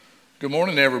Good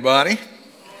morning, everybody.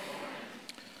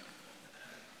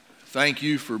 Thank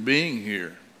you for being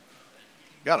here.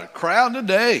 Got a crowd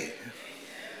today.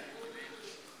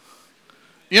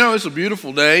 You know, it's a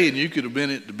beautiful day, and you could have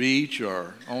been at the beach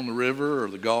or on the river or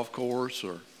the golf course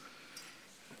or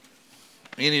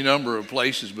any number of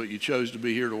places, but you chose to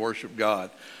be here to worship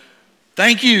God.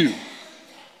 Thank you.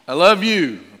 I love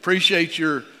you. Appreciate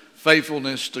your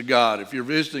faithfulness to God. If you're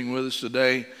visiting with us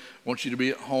today, I want you to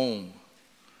be at home.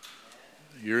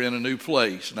 You're in a new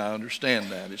place, and I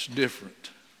understand that. It's different.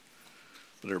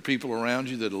 But there are people around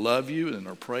you that love you and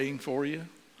are praying for you.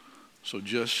 So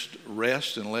just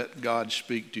rest and let God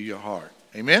speak to your heart.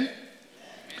 Amen?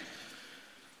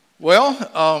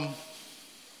 Well,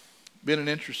 been an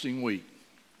interesting week.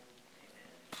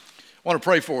 I want to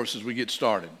pray for us as we get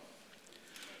started.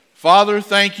 Father,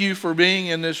 thank you for being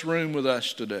in this room with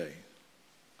us today.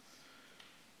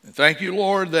 And thank you,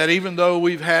 Lord, that even though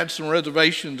we've had some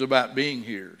reservations about being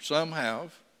here, some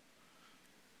have,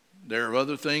 there are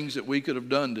other things that we could have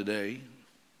done today.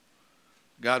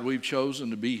 God, we've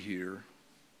chosen to be here.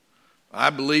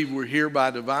 I believe we're here by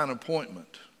divine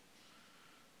appointment.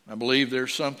 I believe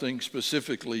there's something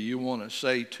specifically you want to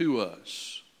say to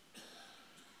us.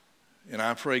 And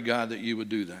I pray, God, that you would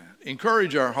do that.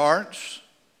 Encourage our hearts.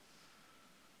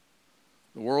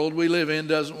 The world we live in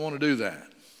doesn't want to do that.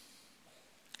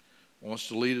 Wants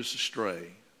to lead us astray.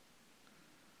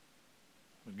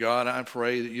 But God, I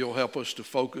pray that you'll help us to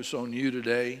focus on you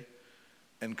today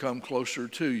and come closer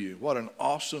to you. What an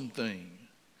awesome thing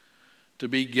to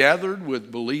be gathered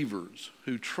with believers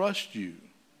who trust you,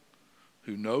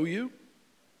 who know you,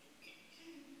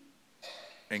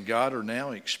 and God are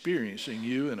now experiencing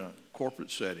you in a corporate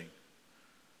setting.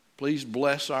 Please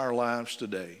bless our lives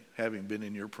today, having been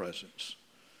in your presence.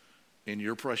 In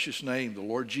your precious name, the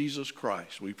Lord Jesus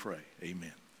Christ, we pray.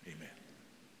 Amen. Amen.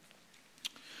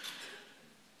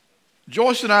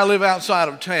 Joyce and I live outside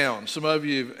of town. Some of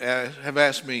you have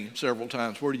asked me several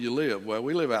times, where do you live? Well,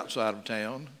 we live outside of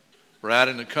town. We're out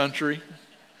in the country.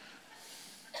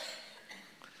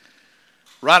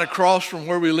 Right across from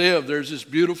where we live, there's this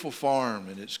beautiful farm,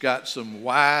 and it's got some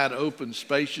wide, open,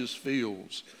 spacious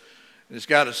fields. And it's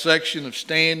got a section of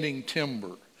standing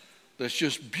timber that's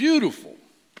just beautiful.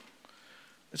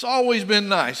 It's always been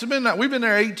nice. We've been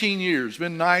there 18 years. It's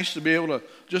been nice to be able to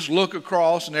just look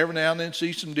across and every now and then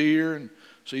see some deer and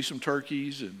see some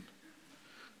turkeys, and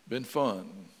been fun.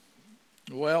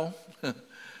 Well,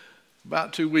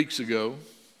 about 2 weeks ago,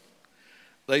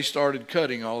 they started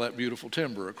cutting all that beautiful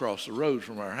timber across the road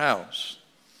from our house.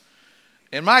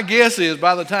 And my guess is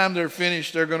by the time they're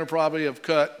finished, they're going to probably have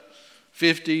cut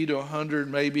 50 to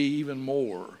 100, maybe even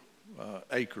more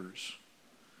acres.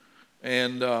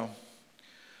 And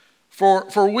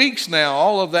For weeks now,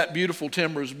 all of that beautiful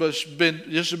timber has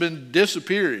been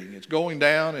disappearing. It's going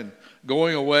down and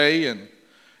going away, and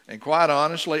quite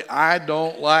honestly, I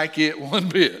don't like it one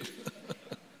bit.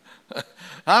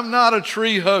 I'm not a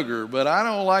tree hugger, but I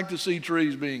don't like to see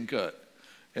trees being cut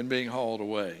and being hauled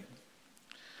away.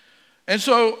 And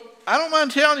so I don't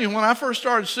mind telling you, when I first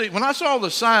started when I saw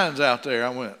the signs out there, I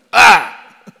went, ah!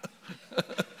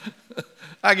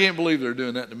 I can't believe they're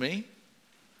doing that to me.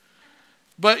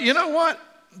 But you know what?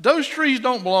 Those trees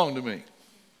don't belong to me.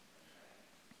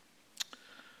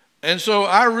 And so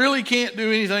I really can't do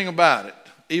anything about it,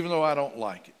 even though I don't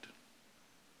like it.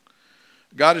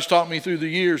 God has taught me through the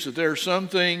years that there are some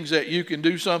things that you can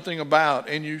do something about,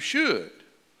 and you should.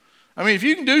 I mean, if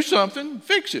you can do something,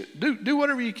 fix it. Do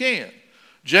whatever you can.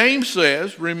 James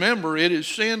says, remember, it is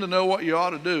sin to know what you ought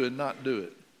to do and not do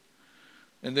it.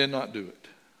 And then not do it.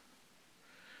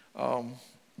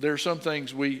 There are some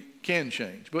things we can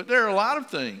change. But there are a lot of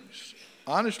things,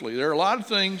 honestly, there are a lot of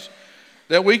things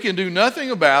that we can do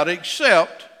nothing about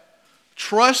except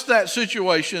trust that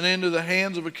situation into the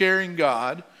hands of a caring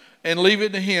God and leave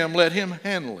it to Him, let Him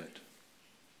handle it.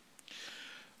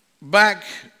 Back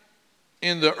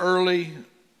in the early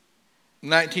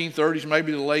 1930s,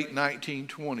 maybe the late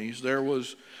 1920s, there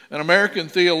was an American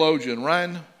theologian,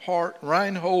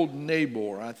 Reinhold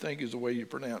Niebuhr, I think is the way you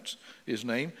pronounce his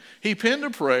name. He penned a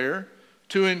prayer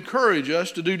to encourage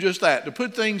us to do just that, to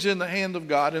put things in the hand of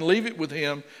God and leave it with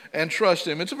Him and trust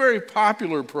Him. It's a very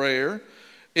popular prayer.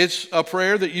 It's a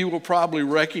prayer that you will probably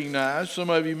recognize. Some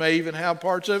of you may even have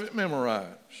parts of it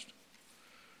memorized.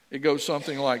 It goes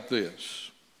something like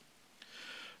this.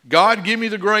 God, give me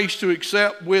the grace to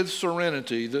accept with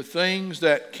serenity the things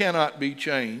that cannot be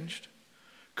changed,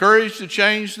 courage to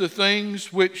change the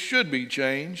things which should be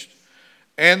changed,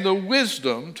 and the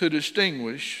wisdom to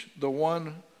distinguish the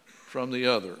one from the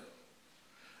other.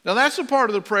 Now that's a part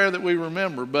of the prayer that we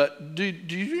remember, but do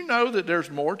you know that there's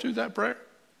more to that prayer?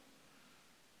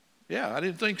 Yeah, I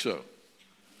didn't think so.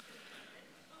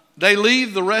 They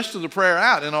leave the rest of the prayer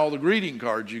out in all the greeting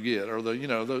cards you get, or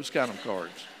those kind of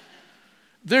cards.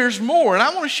 There's more, and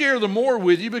I want to share the more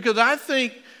with you because I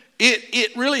think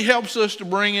it really helps us to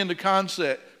bring into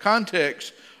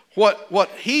context what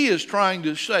he is trying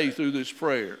to say through this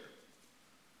prayer.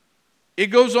 It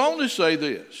goes on to say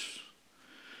this: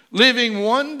 living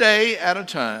one day at a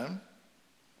time,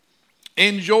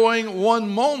 enjoying one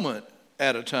moment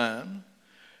at a time,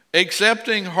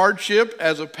 accepting hardship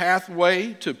as a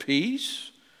pathway to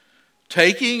peace,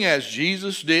 taking, as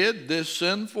Jesus did, this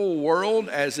sinful world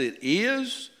as it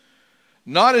is,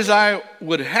 not as I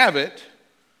would have it,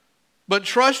 but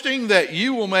trusting that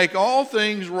you will make all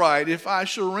things right if I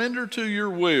surrender to your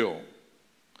will,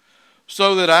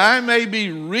 so that I may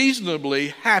be reasonably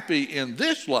happy in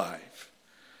this life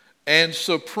and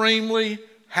supremely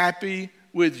happy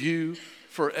with you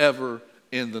forever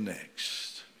in the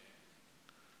next.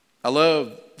 I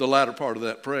love the latter part of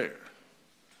that prayer.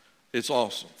 It's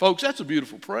awesome. Folks, that's a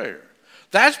beautiful prayer.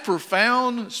 That's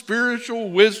profound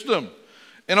spiritual wisdom.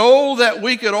 And oh, that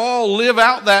we could all live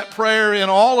out that prayer in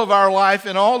all of our life,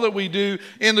 in all that we do,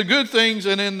 in the good things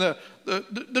and in the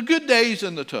good days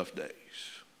and the tough days.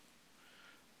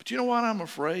 But you know what I'm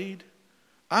afraid?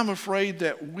 I'm afraid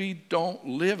that we don't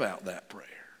live out that prayer.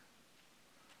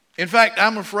 In fact,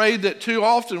 I'm afraid that too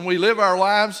often we live our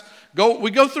lives,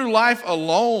 we go through life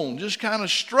alone, just kind of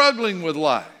struggling with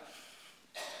life.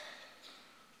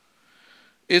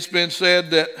 It's been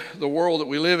said that the world that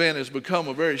we live in has become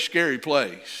a very scary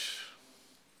place.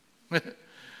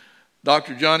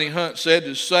 Dr. Johnny Hunt said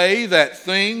to say that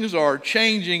things are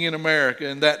changing in America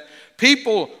and that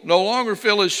people no longer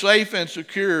feel as safe and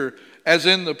secure as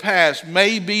in the past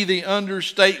may be the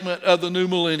understatement of the new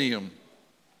millennium.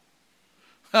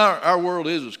 Our world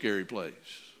is a scary place.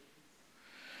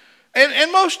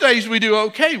 And most days we do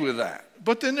okay with that.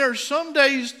 But then there are some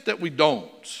days that we don't.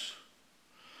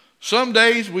 Some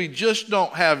days we just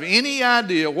don't have any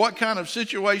idea what kind of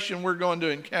situation we're going to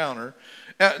encounter,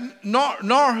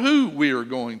 nor who we are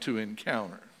going to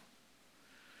encounter.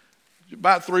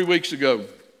 About 3 weeks ago,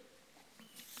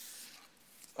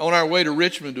 on our way to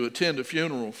Richmond to attend a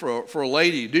funeral for a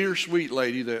lady, dear sweet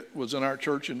lady that was in our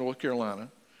church in North Carolina,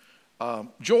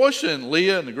 Joyce and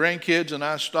Leah and the grandkids and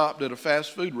I stopped at a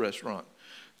fast food restaurant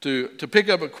to pick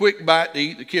up a quick bite to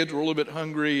eat. The kids were a little bit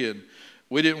hungry, and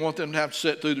we didn't want them to have to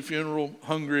sit through the funeral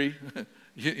hungry.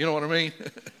 You know what I mean?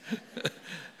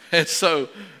 And so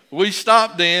we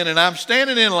stopped in, and I'm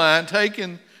standing in line,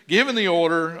 giving the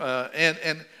order,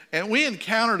 and we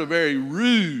encountered a very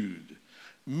rude,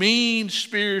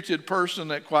 mean-spirited person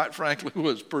that, quite frankly,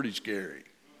 was pretty scary.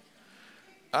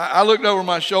 I looked over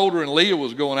my shoulder, and Leah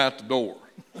was going out the door.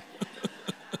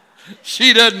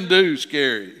 She doesn't do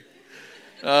scary.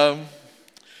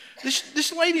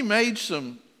 This lady made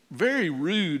some very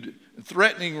rude and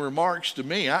threatening remarks to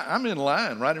me. I'm in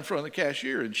line right in front of the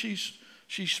cashier, and she's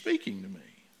speaking to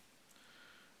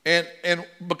me. And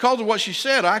because of what she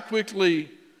said, I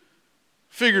quickly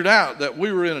figured out that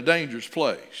we were in a dangerous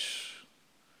place.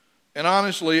 And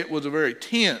honestly, it was a very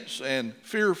tense and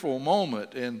fearful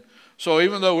moment. And so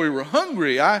even though we were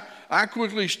hungry, I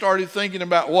quickly started thinking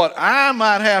about what I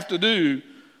might have to do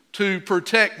to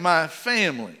protect my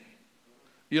family.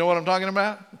 You know what I'm talking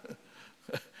about?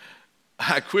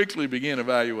 I quickly began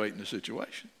evaluating the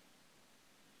situation.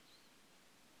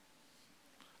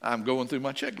 I'm going through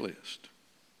my checklist.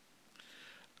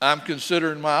 I'm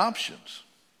considering my options.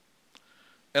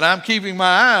 And I'm keeping my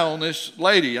eye on this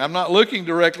lady. I'm not looking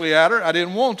directly at her. I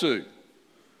didn't want to.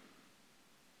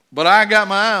 But I got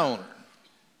my eye on her.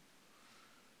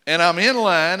 And I'm in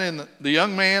line, and the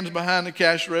young man's behind the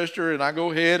cash register, and I go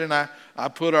ahead and I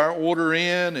put our order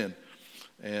in,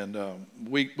 and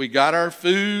we got our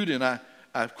food, and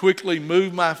I quickly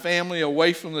moved my family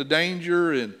away from the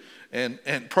danger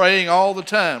and praying all the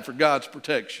time for God's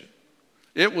protection.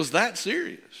 It was that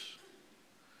serious.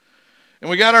 And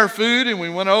we got our food, and we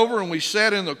went over, and we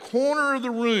sat in the corner of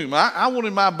the room. I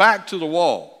wanted my back to the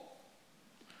wall.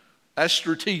 That's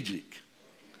strategic.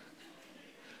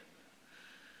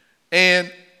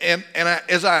 And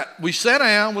we sat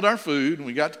down with our food, and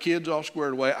we got the kids all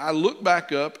squared away. I looked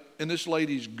back up, and this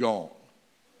lady's gone.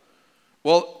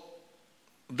 Well,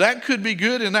 that could be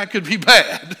good, and that could be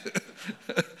bad.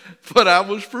 But I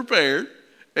was prepared,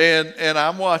 and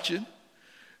I'm watching.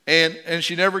 And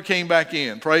she never came back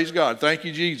in. Praise God. Thank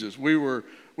you, Jesus. We were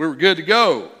good to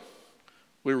go.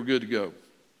 We were good to go.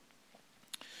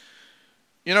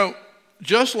 You know,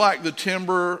 just like the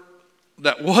timber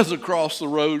that was across the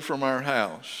road from our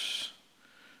house,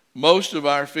 most of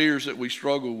our fears that we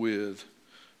struggle with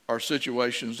are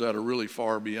situations that are really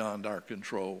far beyond our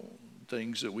control,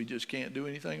 things that we just can't do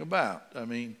anything about. I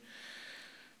mean,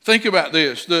 think about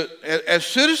this, that as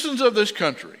citizens of this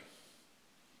country,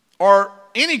 or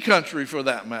any country for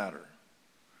that matter,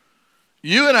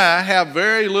 you and I have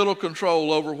very little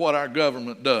control over what our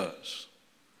government does.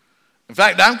 In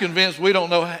fact, I'm convinced we don't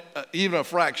know even a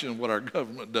fraction of what our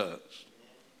government does.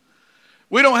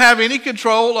 We don't have any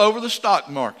control over the stock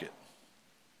market.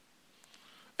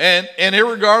 And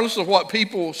irregardless of what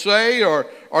people say or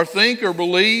think or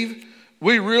believe,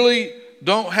 we really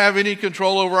don't have any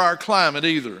control over our climate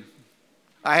either.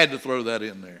 I had to throw that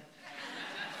in there.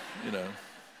 You know.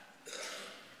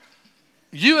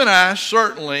 You and I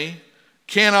certainly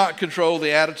cannot control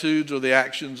the attitudes or the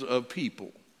actions of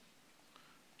people.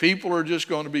 People are just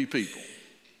going to be people.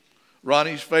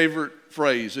 Ronnie's favorite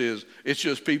phrase is, it's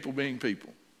just people being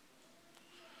people.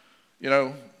 You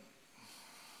know,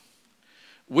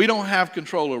 we don't have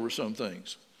control over some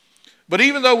things. But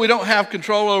even though we don't have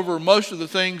control over most of the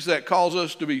things that cause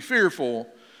us to be fearful,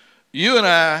 you and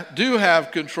I do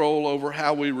have control over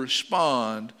how we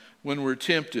respond when we're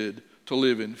tempted to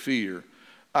live in fear.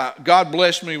 God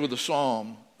blessed me with a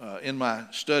psalm in my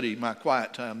study, my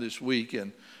quiet time this week.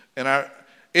 And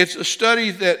it's a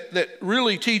study that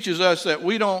really teaches us that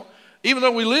we don't, even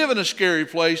though we live in a scary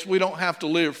place, we don't have to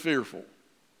live fearful.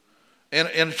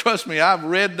 And trust me, I've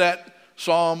read that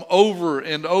psalm over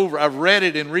and over. I've read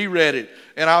it and reread it,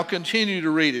 and I'll continue to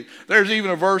read it. There's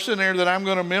even a verse in there that I'm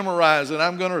going to memorize, and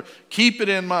I'm going to keep it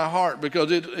in my heart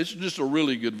because it's just a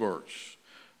really good verse.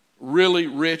 Really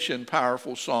rich and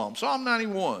powerful psalm. Psalm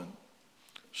 91.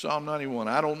 Psalm 91.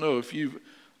 I don't know if you've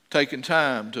taken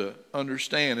time to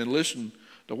understand and listen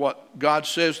to what God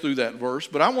says through that verse,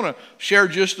 but I want to share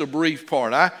just a brief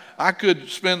part. I could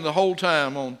spend the whole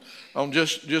time on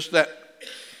just that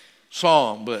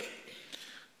psalm, but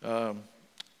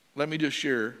let me just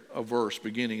share a verse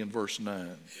beginning in verse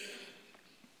 9.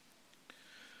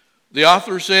 The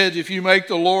author says, if you make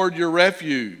the Lord your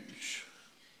refuge,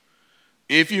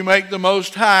 if you make the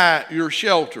Most High your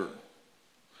shelter,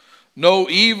 no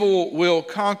evil will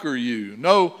conquer you,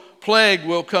 no plague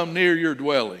will come near your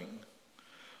dwelling.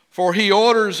 For he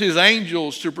orders his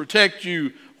angels to protect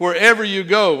you wherever you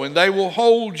go, and they will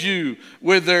hold you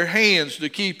with their hands to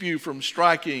keep you from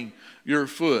striking your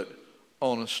foot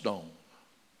on a stone.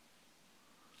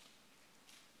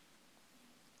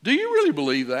 Do you really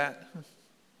believe that?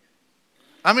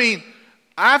 I mean,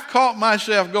 I've caught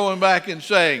myself going back and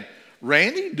saying,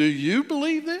 Randy, do you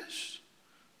believe this?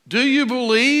 Do you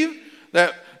believe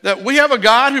that we have a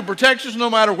God who protects us no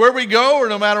matter where we go or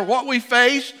no matter what we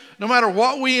face, no matter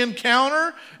what we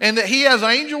encounter, and that he has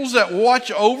angels that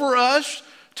watch over us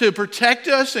to protect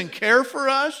us and care for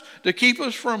us, to keep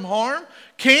us from harm?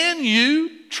 Can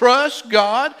you trust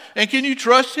God and can you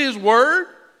trust his word?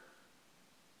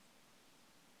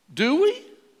 Do we?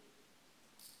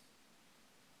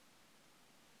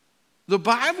 The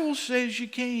Bible says you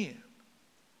can.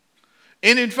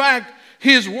 And in fact,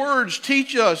 his words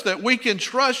teach us that we can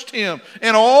trust him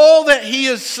in all that he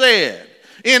has said,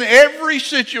 in every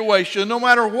situation, no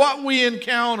matter what we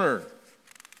encounter.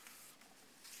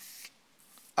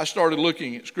 I started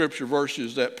looking at scripture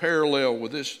verses that parallel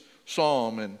with this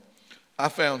psalm, and I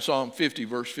found Psalm 50,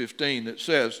 verse 15, that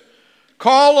says,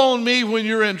 call on me when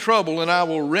you're in trouble, and I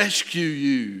will rescue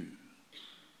you.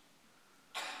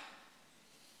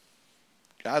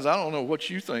 Guys, I don't know what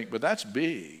you think, but that's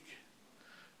big.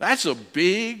 That's a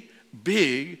big,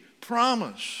 big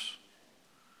promise.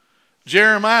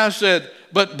 Jeremiah said,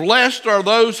 but blessed are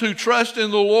those who trust in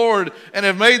the Lord and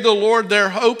have made the Lord their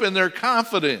hope and their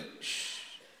confidence.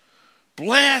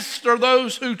 Blessed are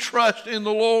those who trust in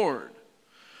the Lord.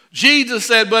 Jesus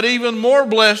said, but even more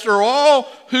blessed are all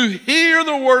who hear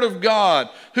the word of God,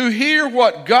 who hear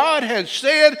what God has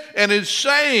said and is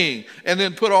saying, and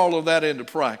then put all of that into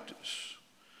practice.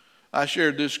 I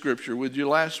shared this scripture with you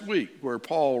last week where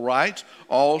Paul writes,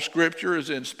 all scripture is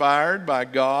inspired by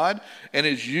God and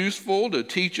is useful to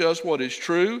teach us what is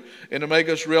true and to make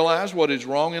us realize what is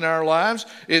wrong in our lives.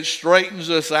 It straightens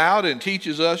us out and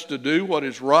teaches us to do what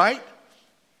is right.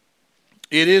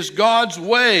 It is God's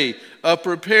way of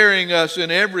preparing us in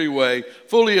every way,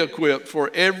 fully equipped for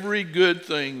every good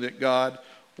thing that God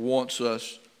wants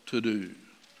us to do.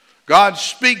 God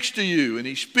speaks to you and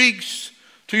he speaks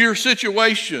to your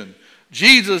situation.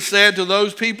 Jesus said to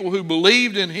those people who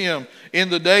believed in him in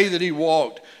the day that he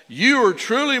walked, you are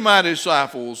truly my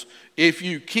disciples if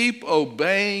you keep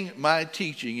obeying my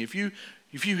teaching. If you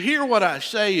hear what I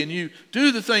say and you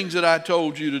do the things that I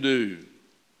told you to do.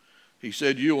 He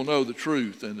said you will know the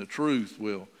truth and the truth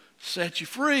will set you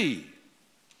free.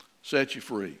 Set you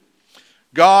free.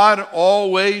 God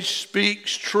always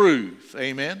speaks truth.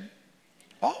 Amen?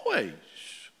 Always.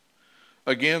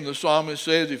 Again, the psalmist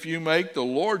says, if you make the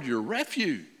Lord your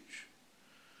refuge,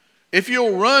 if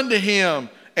you'll run to him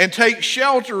and take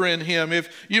shelter in him,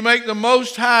 if you make the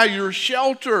Most High your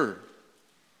shelter,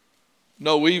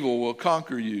 no evil will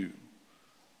conquer you.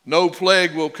 No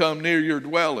plague will come near your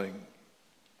dwelling.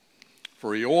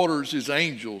 For he orders his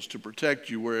angels to protect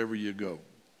you wherever you go.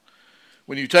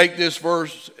 When you take this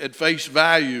verse at face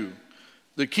value,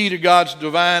 the key to God's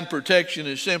divine protection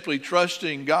is simply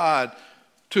trusting God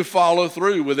to follow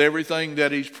through with everything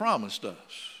that he's promised us.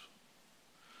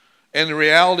 And the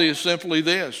reality is simply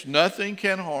this: nothing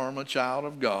can harm a child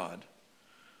of God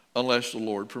unless the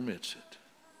Lord permits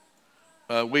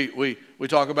it. We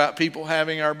talk about people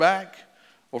having our back.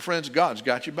 Well, friends, God's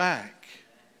got your back.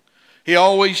 He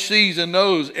always sees and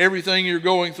knows everything you're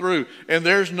going through. And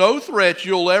there's no threat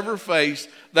you'll ever face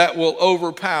that will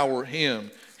overpower him.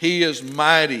 He is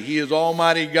mighty. He is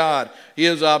Almighty God. He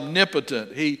is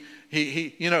omnipotent.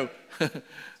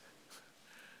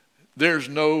 There's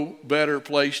no better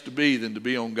place to be than to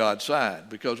be on God's side.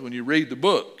 Because when you read the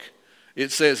book,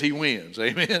 it says he wins.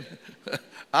 Amen?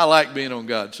 I like being on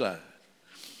God's side.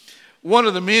 One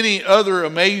of the many other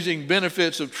amazing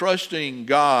benefits of trusting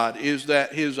God is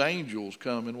that his angels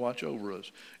come and watch over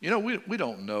us. You know, we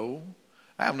don't know.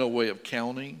 I have no way of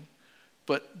counting.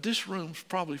 But this room's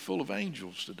probably full of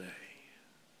angels today.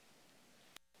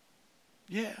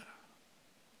 Yeah.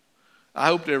 I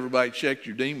hope everybody checked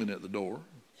your demon at the door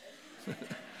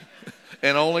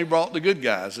and only brought the good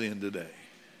guys in today.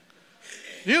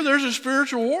 You know, there's a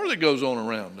spiritual war that goes on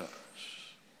around us.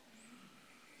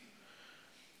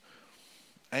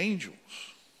 Angels.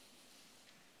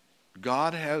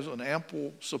 God has an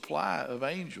ample supply of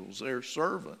angels. They're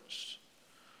servants.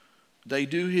 They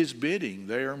do his bidding.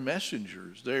 They are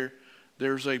messengers.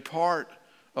 There's a part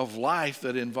of life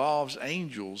that involves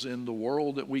angels in the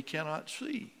world that we cannot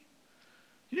see.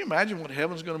 Can you imagine what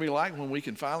heaven's going to be like when we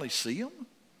can finally see them?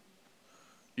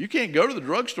 You can't go to the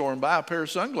drugstore and buy a pair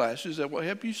of sunglasses that will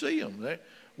help you see them.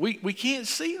 We can't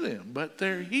see them, but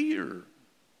they're here.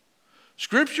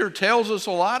 Scripture tells us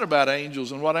a lot about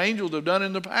angels and what angels have done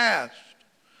in the past.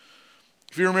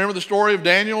 If you remember the story of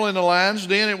Daniel in the lion's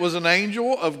den, it was an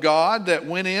angel of God that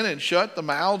went in and shut the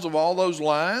mouths of all those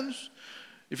lions.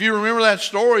 If you remember that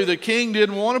story, the king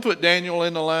didn't want to put Daniel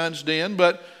in the lion's den,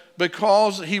 but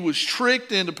because he was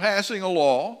tricked into passing a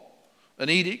law, an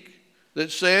edict,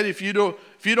 that said if you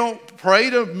don't pray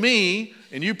to me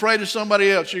and you pray to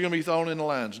somebody else, you're going to be thrown in the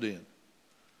lion's den.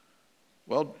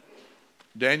 Well,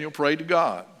 Daniel prayed to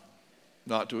God,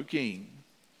 not to a king.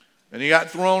 And he got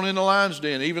thrown in the lion's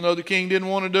den, even though the king didn't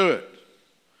want to do it.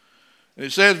 And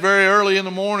it says very early in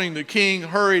the morning, the king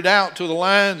hurried out to the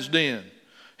lion's den.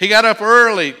 He got up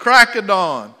early, crack of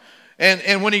dawn.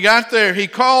 And when he got there, he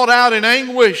called out in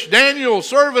anguish, Daniel,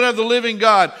 servant of the living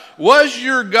God, was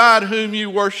your God whom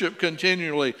you worship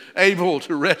continually able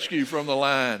to rescue from the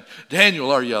lion?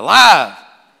 Daniel, are you alive?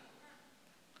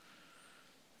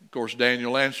 Of course,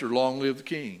 Daniel answered, long live the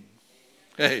king.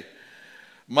 Hey,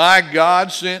 my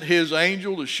God sent his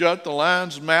angel to shut the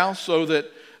lion's mouth so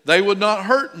that they would not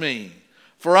hurt me.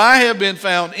 For I have been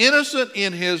found innocent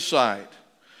in his sight,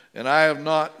 and I have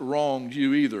not wronged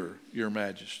you either, your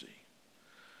majesty.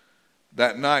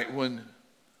 That night when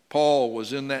Paul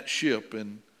was in that ship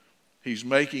and he's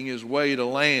making his way to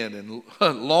land and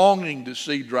longing to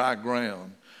see dry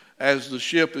ground as the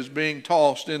ship is being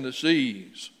tossed in the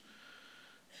seas,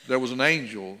 there was an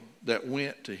angel that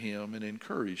went to him and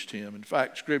encouraged him. In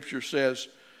fact, Scripture says,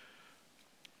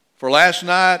 for last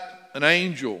night an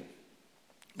angel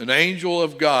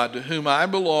of God to whom I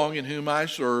belong and whom I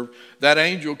serve, that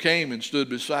angel came and stood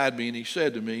beside me and he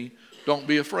said to me, don't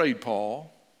be afraid, Paul.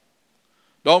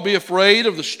 Don't be afraid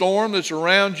of the storm that's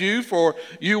around you, for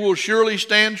you will surely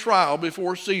stand trial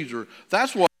before Caesar.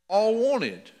 That's what Paul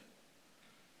wanted.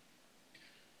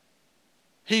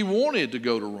 He wanted to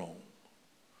go to Rome.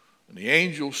 And the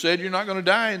angel said, you're not going to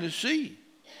die in the sea.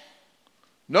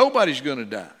 Nobody's going to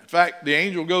die. In fact, the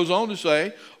angel goes on to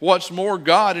say, what's more,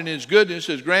 God in his goodness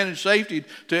has granted safety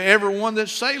to everyone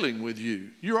that's sailing with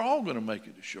you. You're all going to make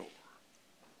it ashore.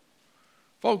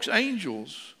 Folks,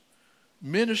 angels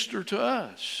minister to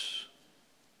us.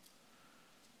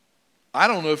 I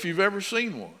don't know if you've ever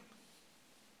seen one.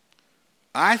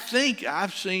 I think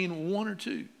I've seen one or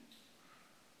two.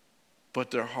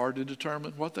 But they're hard to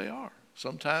determine what they are.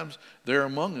 Sometimes they're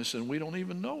among us and we don't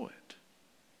even know it.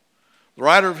 The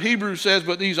writer of Hebrews says,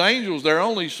 but these angels, they're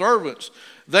only servants.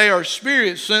 They are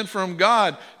spirits sent from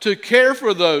God to care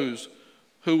for those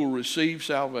who will receive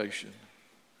salvation.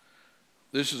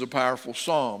 This is a powerful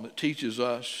psalm that teaches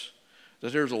us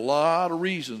that there's a lot of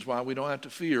reasons why we don't have to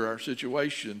fear our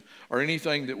situation or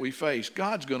anything that we face.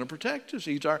 God's going to protect us.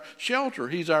 He's our shelter.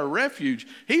 He's our refuge.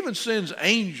 He even sends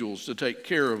angels to take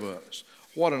care of us.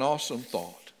 What an awesome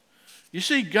thought. You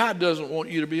see, God doesn't want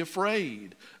you to be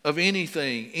afraid of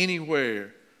anything,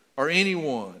 anywhere, or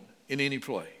anyone in any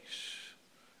place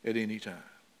at any time.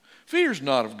 Fear's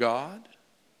not of God.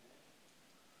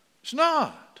 It's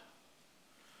not.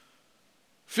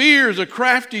 Fear is a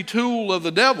crafty tool of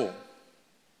the devil.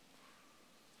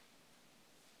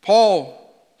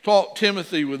 Paul taught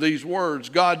Timothy with these words,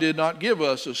 God did not give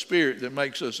us a spirit that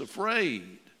makes us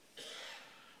afraid,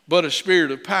 but a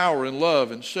spirit of power and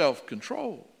love and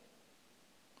self-control.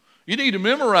 You need to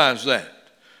memorize that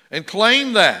and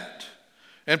claim that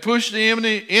and push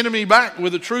the enemy back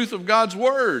with the truth of God's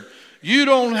word. You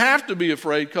don't have to be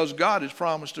afraid because God has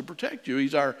promised to protect you.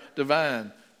 He's our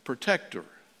divine protector.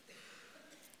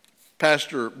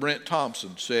 Pastor Brent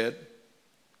Thompson said,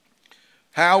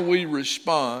 how we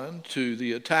respond to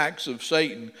the attacks of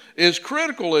Satan is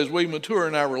critical as we mature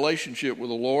in our relationship with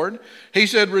the Lord. He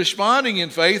said, responding in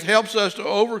faith helps us to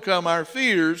overcome our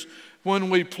fears when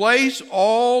we place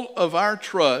all of our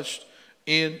trust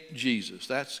in Jesus.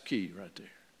 That's the key right there.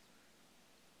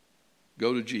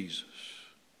 Go to Jesus.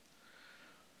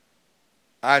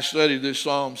 I studied this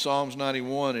psalm, Psalms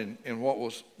 91, and what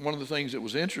was one of the things that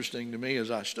was interesting to me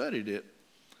as I studied it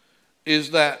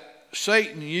is that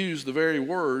Satan used the very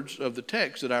words of the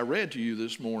text that I read to you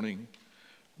this morning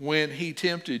when he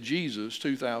tempted Jesus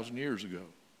 2,000 years ago.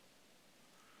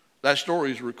 That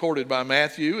story is recorded by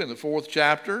Matthew in the 4th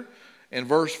chapter. In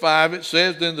verse 5 it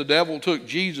says, then the devil took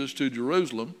Jesus to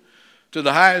Jerusalem, to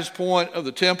the highest point of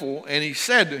the temple, and he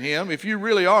said to him, if you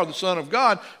really are the Son of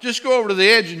God, just go over to the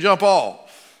edge and jump off.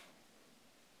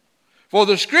 For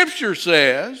the scripture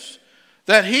says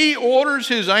that he orders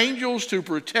his angels to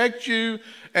protect you,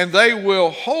 and they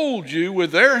will hold you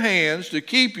with their hands to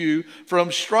keep you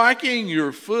from striking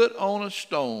your foot on a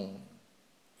stone.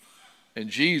 And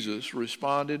Jesus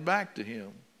responded back to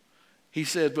him. He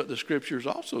said, but the scriptures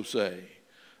also say,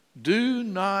 do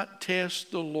not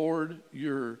test the Lord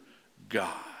your God.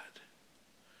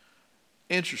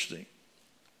 Interesting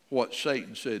what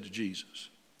Satan said to Jesus.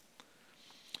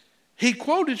 He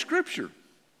quoted scripture.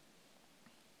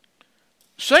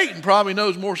 Satan probably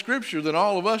knows more scripture than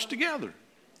all of us together.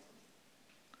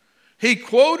 He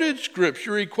quoted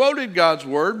scripture, he quoted God's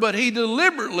word, but he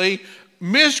deliberately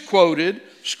misquoted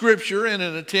scripture in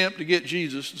an attempt to get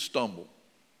Jesus to stumble.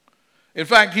 In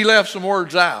fact, he left some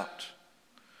words out.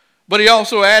 But he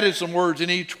also added some words, and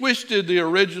he twisted the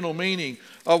original meaning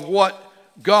of what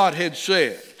God had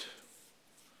said.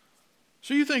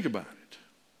 So you think about it.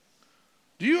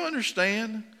 Do you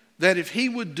understand that if he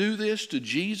would do this to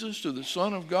Jesus, to the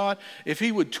Son of God, if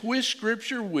he would twist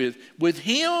scripture with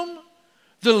him,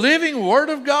 the living word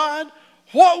of God,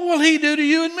 what will he do to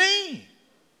you and me?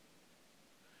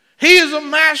 He is a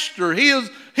master. He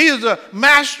is a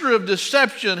master of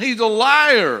deception. He's a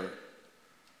liar.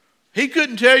 He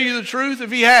couldn't tell you the truth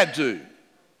if he had to.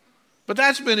 But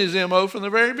that's been his MO from the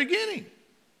very beginning.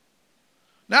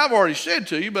 Now I've already said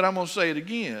to you, but I'm going to say it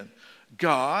again.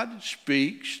 God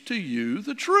speaks to you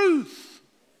the truth.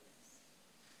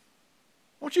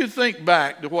 I want you to think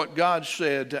back to what God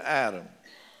said to Adam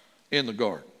in the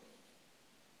garden.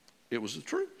 It was the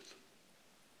truth.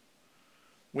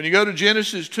 When you go to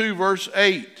Genesis 2 verse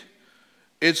 8,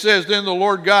 it says, then the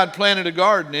Lord God planted a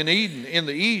garden in Eden in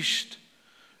the east,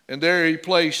 and there he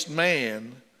placed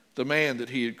man, the man that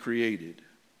he had created.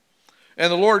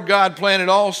 And the Lord God planted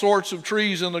all sorts of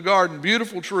trees in the garden,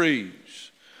 beautiful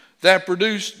trees that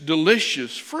produced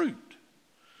delicious fruit.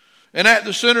 And at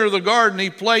the center of the garden he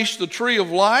placed the tree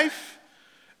of life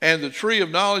and the tree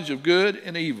of knowledge of good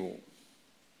and evil.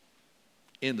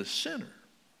 In the center.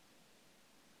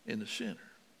 In the center.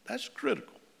 That's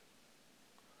critical.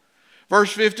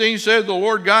 Verse 15 says, the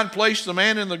Lord God placed the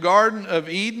man in the Garden of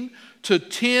Eden to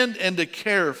tend and to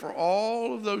care for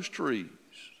all of those trees.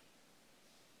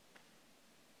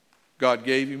 God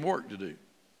gave him work to do.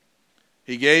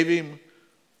 He gave him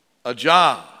a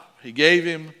job. He gave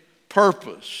him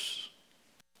purpose.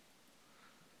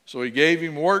 So he gave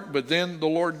him work, but then the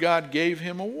Lord God gave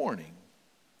him a warning.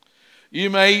 You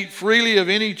may eat freely of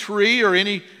any tree or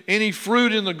any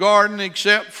fruit in the garden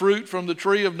except fruit from the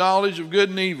tree of knowledge of good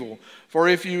and evil. For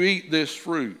if you eat this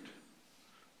fruit,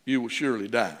 you will surely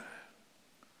die.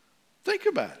 Think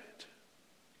about it.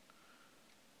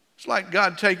 It's like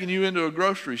God taking you into a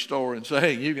grocery store and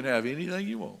saying you can have anything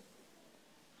you want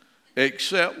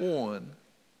except one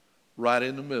right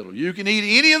in the middle. You can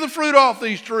eat any of the fruit off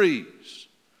these trees,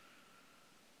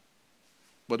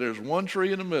 but there's one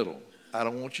tree in the middle. I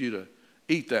don't want you to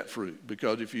eat that fruit,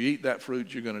 because if you eat that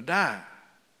fruit, you're going to die.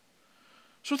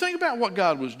 So think about what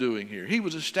God was doing here. He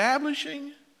was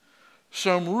establishing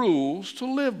some rules to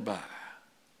live by.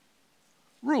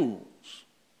 Rules.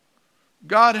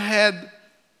 God had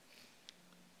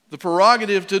the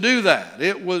prerogative to do that.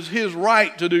 It was his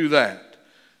right to do that.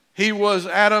 He was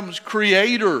Adam's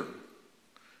creator.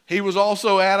 He was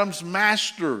also Adam's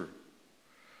master.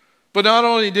 But not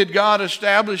only did God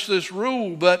establish this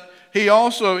rule, but he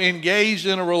also engaged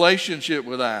in a relationship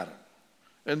with Adam.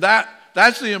 And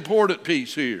that's the important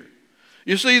piece here.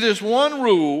 You see, this one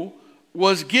rule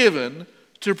was given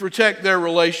to protect their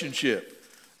relationship.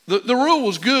 The rule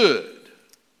was good,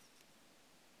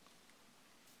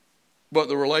 but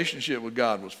the relationship with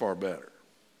God was far better.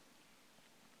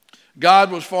 God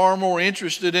was far more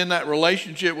interested in that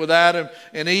relationship with Adam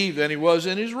and Eve than he was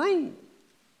in his rule.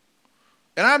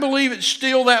 And I believe it's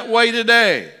still that way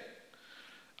today.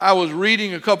 I was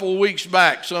reading a couple of weeks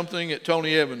back something that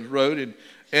Tony Evans wrote,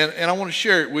 and I want to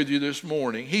share it with you this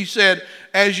morning. He said,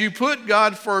 as you put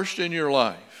God first in your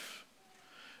life,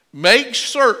 make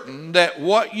certain that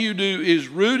what you do is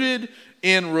rooted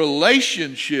in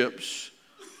relationships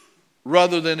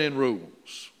rather than in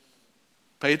rules.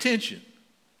 Pay attention.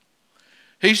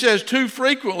 He says too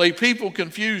frequently people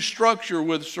confuse structure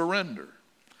with surrender.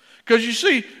 Because you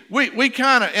see, we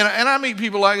kind of, and I meet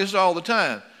people like this all the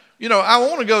time. You know, I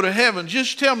want to go to heaven.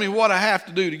 Just tell me what I have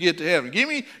to do to get to heaven. Give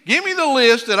me the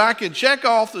list that I can check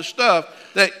off the stuff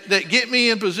that get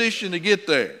me in position to get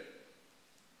there.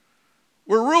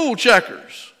 We're rule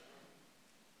checkers.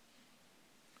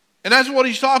 And that's what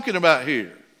he's talking about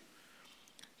here.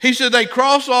 He said they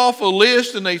cross off a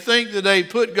list and they think that they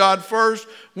put God first,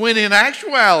 when in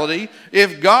actuality,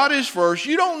 if God is first,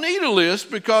 you don't need a list,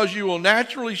 because you will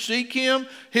naturally seek him,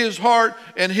 his heart,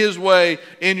 and his way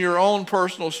in your own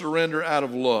personal surrender out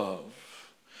of love.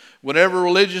 Whenever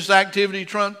religious activity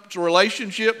trumps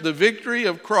relationship, the victory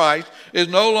of Christ is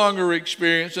no longer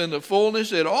experienced in the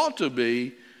fullness it ought to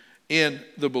be in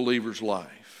the believer's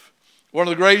life. One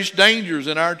of the greatest dangers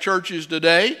in our churches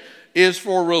today is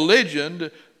for religion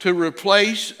to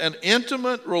replace an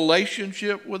intimate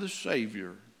relationship with a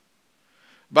Savior.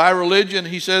 By religion,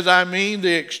 he says, I mean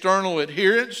the external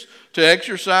adherence to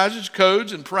exercises,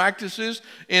 codes, and practices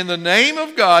in the name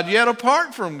of God, yet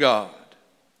apart from God.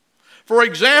 For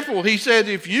example, he said,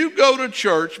 if you go to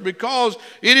church because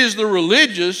it is the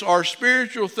religious or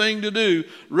spiritual thing to do,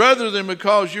 rather than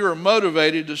because you are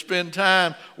motivated to spend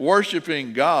time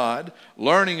worshiping God,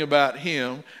 learning about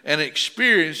him, and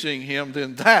experiencing him,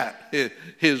 then that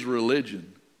is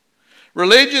religion.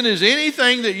 Religion is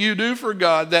anything that you do for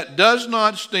God that does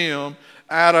not stem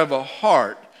out of a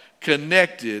heart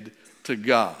connected to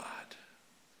God.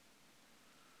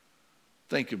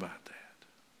 Think about that.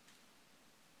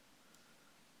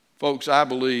 Folks, I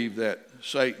believe that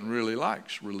Satan really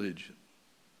likes religion.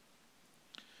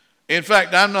 In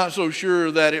fact, I'm not so sure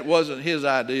that it wasn't his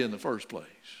idea in the first place.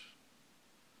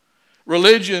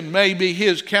 Religion may be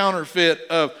his counterfeit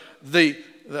of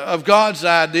God's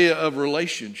idea of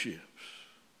relationships.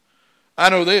 I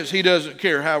know this, he doesn't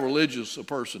care how religious a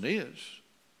person is.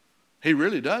 He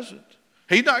really doesn't.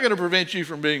 He's not going to prevent you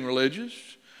from being religious.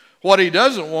 What he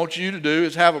doesn't want you to do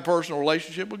is have a personal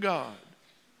relationship with God.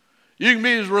 You can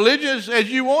be as religious as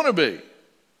you want to be.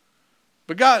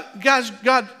 But God's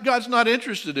not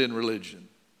interested in religion.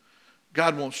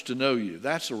 God wants to know you.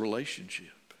 That's a relationship.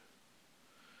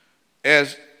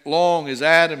 As long as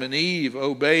Adam and Eve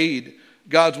obeyed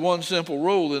God's one simple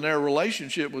rule, then their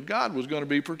relationship with God was going to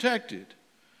be protected.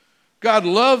 God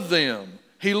loved them.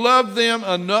 He loved them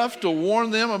enough to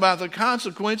warn them about the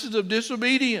consequences of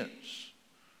disobedience.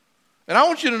 And I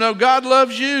want you to know God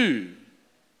loves you.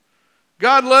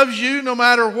 God loves you no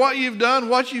matter what you've done,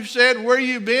 what you've said, where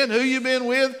you've been, who you've been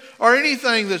with, or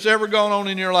anything that's ever gone on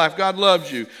in your life. God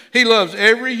loves you. He loves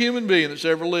every human being that's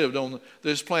ever lived on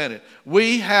this planet.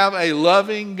 We have a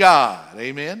loving God.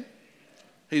 Amen?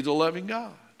 He's a loving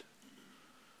God.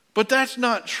 But that's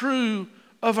not true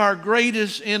of our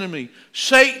greatest enemy.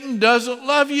 Satan doesn't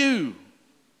love you.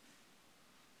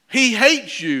 He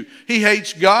hates you. He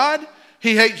hates God.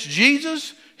 He hates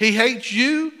Jesus. He hates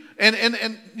you.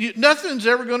 And nothing's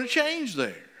ever going to change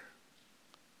there.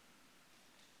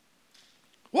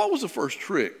 What was the first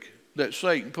trick that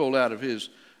Satan pulled out of his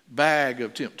bag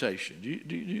of temptation?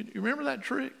 Do you remember that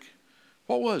trick?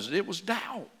 What was it? It was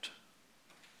doubt.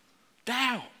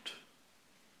 Doubt.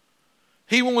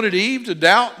 He wanted Eve to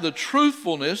doubt the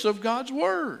truthfulness of God's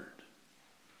word.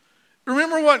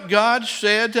 Remember what God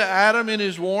said to Adam in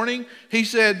his warning? He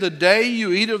said, the day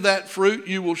you eat of that fruit,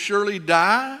 you will surely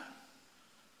die.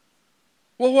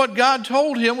 Well, what God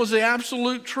told him was the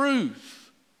absolute truth.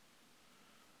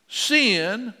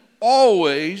 Sin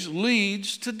always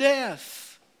leads to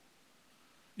death.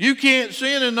 You can't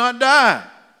sin and not die,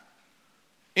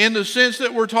 in the sense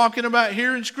that we're talking about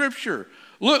here in Scripture.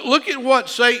 Look at what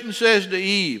Satan says to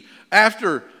Eve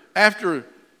after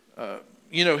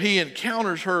he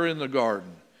encounters her in the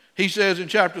garden. He says in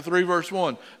chapter 3, verse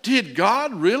 1, "Did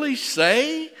God really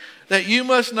say that you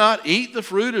must not eat the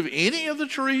fruit of any of the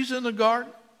trees in the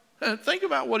garden?" Think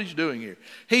about what he's doing here.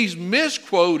 He's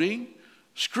misquoting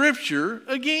Scripture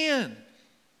again.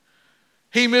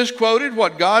 He misquoted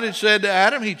what God had said to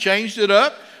Adam. He changed it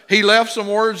up. He left some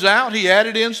words out. He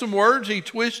added in some words. He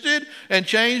twisted and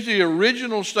changed the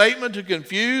original statement to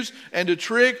confuse and to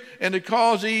trick and to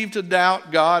cause Eve to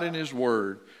doubt God and His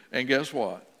Word. And guess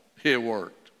what? It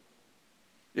worked.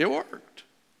 It worked.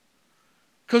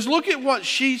 Because look at what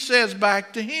she says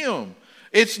back to him.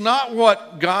 It's not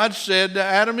what God said to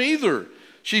Adam either.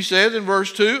 She says in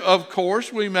verse 2, "Of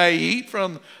course we may eat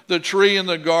from the tree in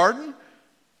the garden.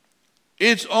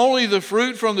 It's only the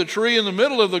fruit from the tree in the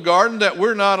middle of the garden that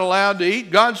we're not allowed to eat.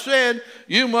 God said,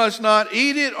 you must not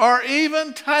eat it or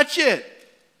even touch it."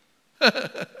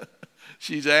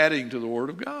 She's adding to the Word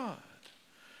of God.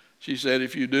 She said,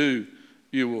 "If you do,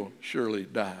 you will surely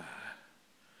die."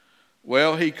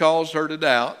 Well, he caused her to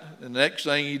doubt. The next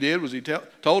thing he did was he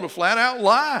told a flat-out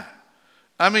lie.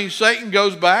 I mean, Satan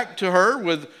goes back to her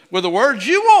with the words,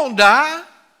 "You won't die.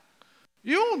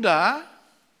 You won't die."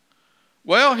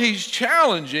 Well, he's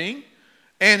challenging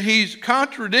and he's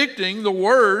contradicting the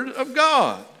Word of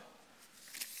God.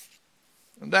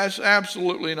 And that's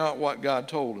absolutely not what God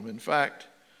told him. In fact,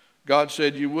 God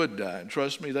said you would die. And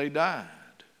trust me, they died.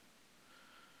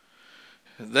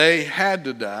 They had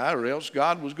to die, or else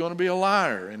God was going to be a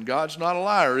liar. And God's not a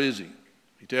liar, is He?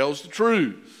 He tells the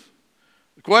truth.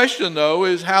 The question, though,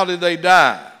 is how did they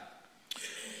die?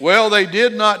 Well, they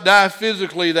did not die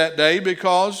physically that day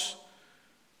because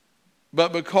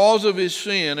of his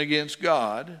sin against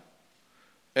God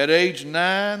at age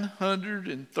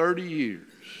 930 years.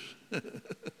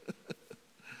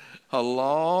 A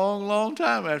long, long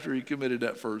time after he committed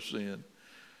that first sin.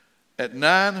 At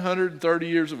 930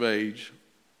 years of age,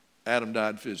 Adam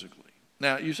died physically.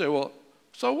 Now, you say, well,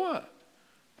 so what?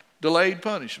 Delayed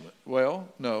punishment. Well,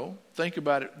 no. Think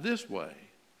about it this way.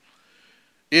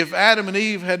 If Adam and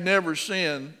Eve had never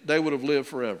sinned, they would have lived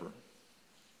forever.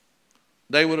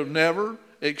 They would have never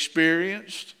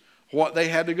experienced what they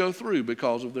had to go through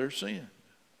because of their sin.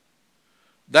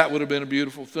 That would have been a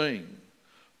beautiful thing.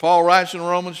 Paul writes in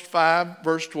Romans 5,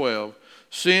 verse 12,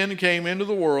 "Sin came into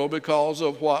the world because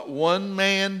of what one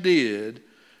man did,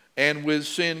 and with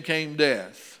sin came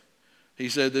death." He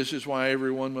said this is why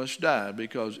everyone must die,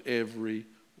 because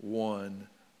everyone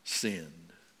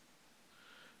sinned.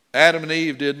 Adam and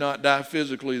Eve did not die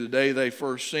physically the day they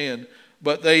first sinned,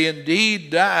 but they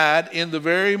indeed died in the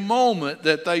very moment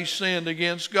that they sinned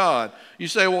against God. You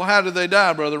say, well, how did they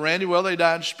die, Brother Randy? Well, they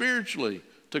died spiritually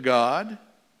to God.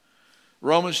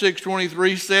 Romans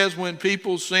 6:23 says when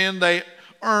people sin, they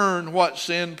earn what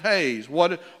sin pays.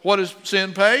 What does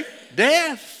sin pay?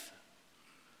 Death.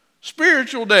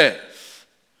 Spiritual death.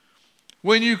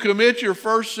 When you commit your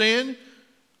first sin,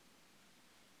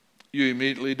 you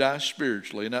immediately die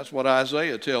spiritually. And that's what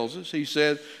Isaiah tells us. He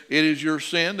said, it is your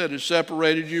sin that has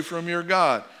separated you from your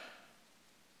God.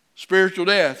 Spiritual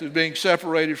death is being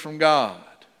separated from God.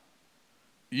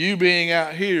 You being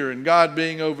out here and God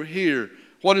being over here.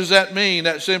 What does that mean?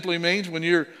 That simply means when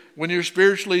you're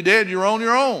spiritually dead, you're on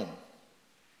your own.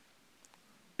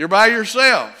 You're by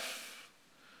yourself.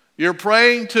 You're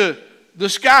praying to the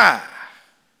sky.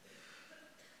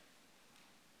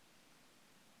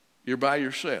 You're by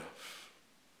yourself.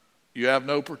 You have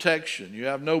no protection. You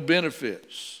have no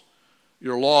benefits.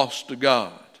 You're lost to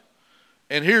God.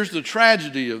 And here's the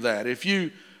tragedy of that. If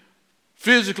you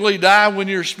physically die when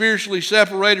you're spiritually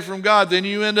separated from God, then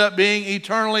you end up being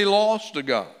eternally lost to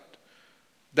God.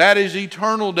 That is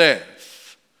eternal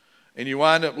death. And you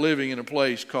wind up living in a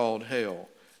place called hell.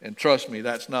 And trust me,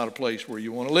 that's not a place where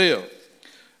you want to live.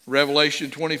 Revelation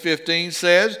 20:15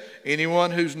 says,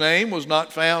 anyone whose name was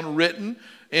not found written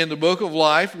in the book of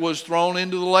life was thrown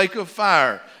into the lake of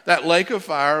fire. That lake of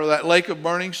fire, or that lake of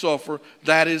burning sulfur,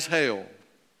 that is hell.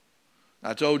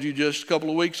 I told you just a couple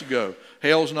of weeks ago,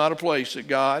 hell is not a place that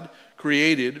God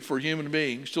created for human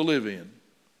beings to live in.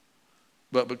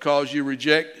 But because you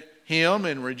reject Him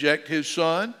and reject His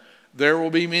Son, there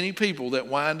will be many people that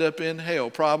wind up in hell,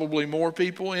 probably more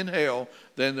people in hell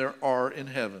than there are in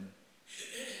heaven.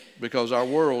 Because our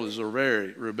world is a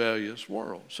very rebellious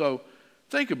world. So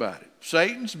Think about it.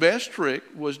 Satan's best trick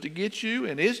was to get you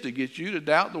and is to get you to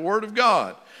doubt the Word of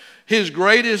God. His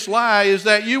greatest lie is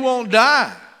that you won't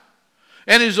die.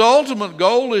 And his ultimate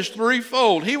goal is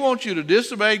threefold. He wants you to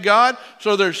disobey God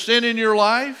so there's sin in your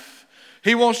life.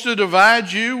 He wants to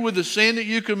divide you with the sin that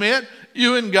you commit,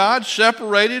 you and God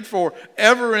separated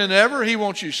forever and ever. He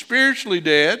wants you spiritually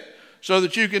dead so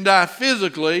that you can die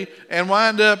physically and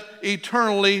wind up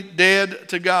eternally dead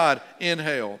to God in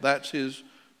hell. That's his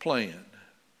plan.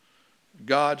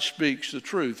 God speaks the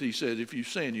truth. He said, if you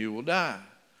sin, you will die.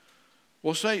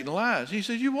 Well, Satan lies. He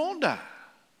says, you won't die.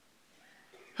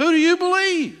 Who do you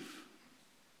believe?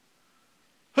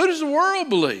 Who does the world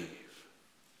believe?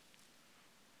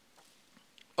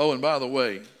 Oh, and by the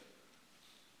way,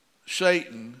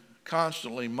 Satan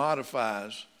constantly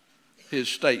modifies his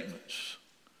statements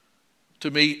to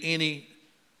meet any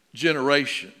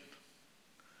generation.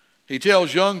 He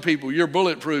tells young people, you're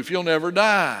bulletproof, you'll never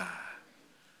die.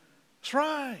 That's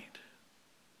right.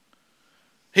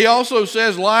 He also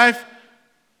says life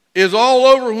is all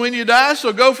over when you die,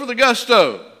 so go for the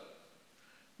gusto.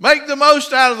 Make the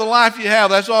most out of the life you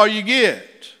have. That's all you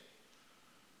get.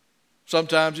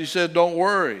 Sometimes he said, don't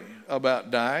worry about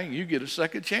dying. You get a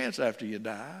second chance after you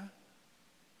die.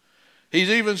 He's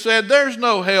even said, there's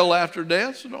no hell after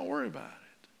death, so don't worry about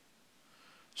it.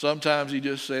 Sometimes he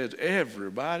just says,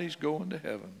 everybody's going to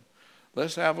heaven.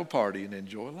 Let's have a party and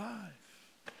enjoy life.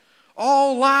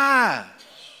 All lies.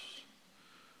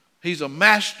 He's a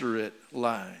master at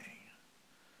lying.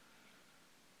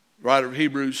 The writer of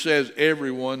Hebrews says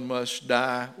everyone must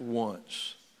die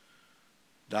once.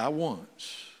 Die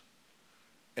once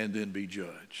and then be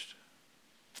judged.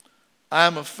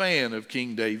 I'm a fan of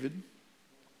King David.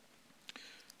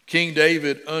 King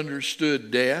David understood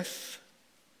death.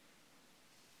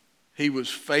 He was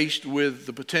faced with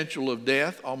the potential of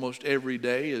death almost every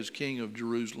day as king of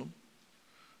Jerusalem,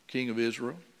 king of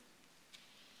Israel.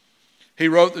 He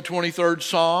wrote the 23rd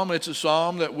Psalm. It's a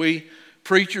psalm that we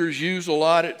preachers use a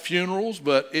lot at funerals,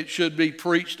 but it should be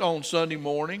preached on Sunday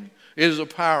morning. It is a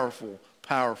powerful,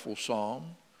 powerful psalm.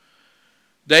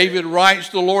 David writes,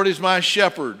 the Lord is my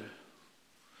shepherd.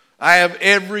 I have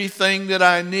everything that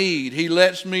I need. He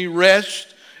lets me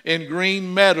rest in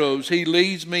green meadows. He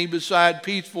leads me beside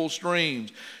peaceful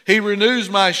streams. He renews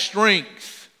my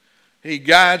strength. He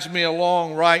guides me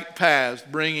along right paths,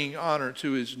 bringing honor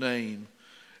to his name.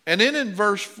 And then in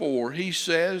verse 4, he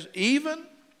says, even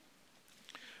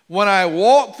when I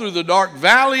walk through the dark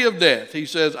valley of death, he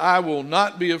says, I will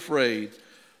not be afraid,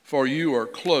 for you are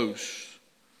close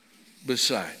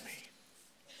beside me.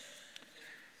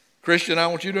 Christian, I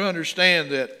want you to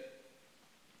understand that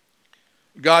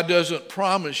God doesn't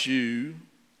promise you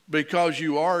because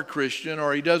you are a Christian,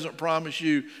 or he doesn't promise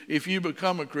you if you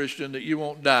become a Christian that you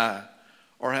won't die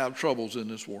or have troubles in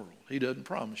this world. He doesn't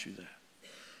promise you that.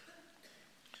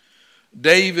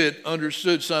 David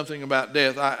understood something about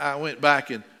death. I went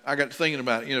back and I got to thinking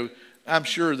about it. I'm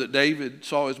sure that David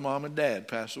saw his mom and dad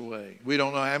pass away. We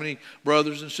don't know how many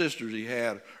brothers and sisters he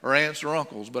had, or aunts or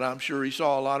uncles, but I'm sure he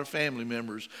saw a lot of family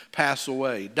members pass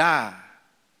away, die.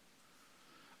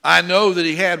 I know that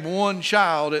he had one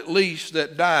child at least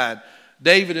that died.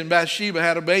 David and Bathsheba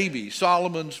had a baby,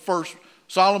 Solomon's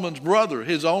brother,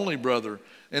 his only brother,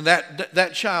 and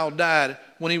that child died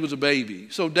when he was a baby.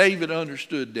 So David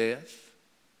understood death.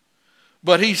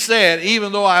 But he said,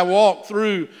 even though I walk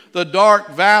through the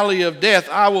dark valley of death,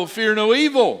 I will fear no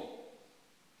evil.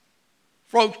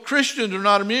 Folks, Christians are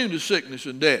not immune to sickness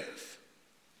and death.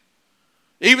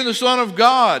 Even the Son of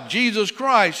God, Jesus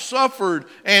Christ, suffered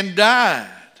and died.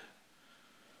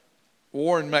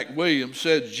 Warren McWilliams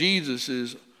said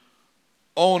Jesus'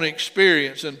 own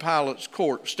experience in Pilate's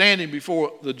court, standing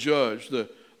before the judge, the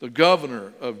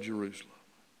governor of Jerusalem.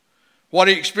 What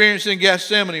he experienced in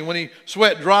Gethsemane when he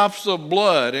sweat drops of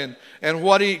blood, and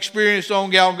what he experienced on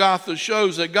Golgotha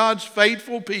shows that God's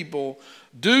faithful people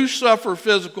do suffer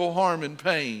physical harm and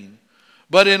pain.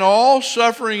 But in all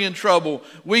suffering and trouble,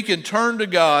 we can turn to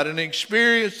God and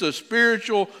experience the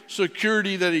spiritual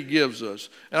security that he gives us.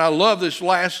 And I love this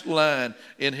last line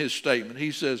in his statement.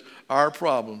 He says, our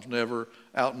problems never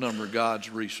outnumber God's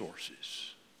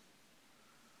resources.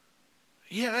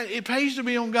 Yeah, it pays to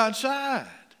be on God's side.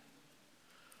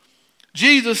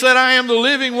 Jesus said, I am the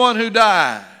living one who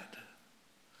died.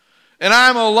 And I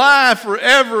am alive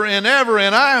forever and ever,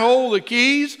 and I hold the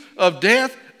keys of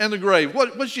death and the grave.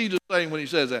 What's Jesus saying when he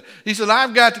says that? He said,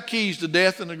 I've got the keys to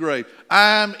death and the grave.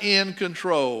 I'm in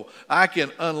control. I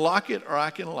can unlock it or I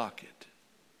can lock it.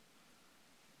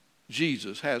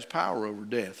 Jesus has power over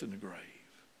death and the grave.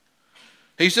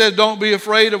 He said, don't be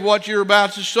afraid of what you're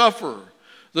about to suffer.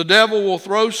 The devil will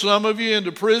throw some of you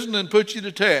into prison and put you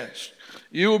to test.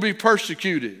 You will be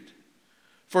persecuted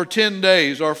for 10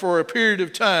 days or for a period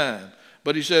of time.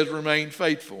 But he says, remain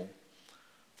faithful.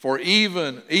 For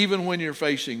even when you're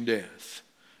facing death,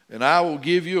 and I will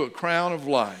give you a crown of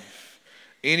life.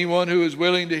 Anyone who is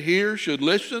willing to hear should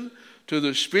listen to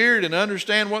the Spirit and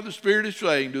understand what the Spirit is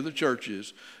saying to the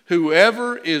churches.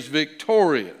 Whoever is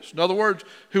victorious, in other words,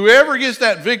 whoever gets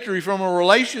that victory from a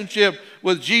relationship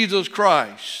with Jesus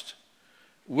Christ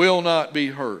will not be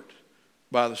hurt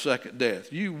by the second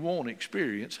death. You won't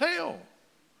experience hell.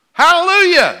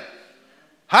 Hallelujah!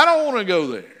 I don't want to go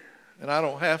there, and I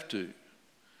don't have to.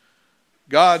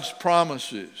 God's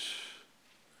promises.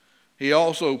 He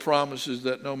also promises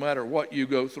that no matter what you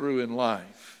go through in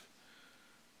life,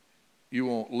 you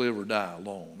won't live or die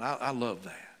alone. I love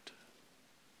that.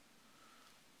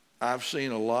 I've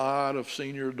seen a lot of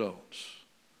senior adults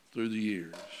through the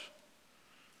years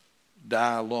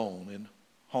die alone in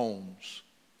homes,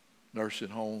 nursing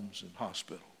homes and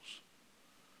hospitals.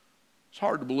 It's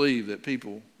hard to believe that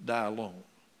people die alone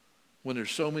when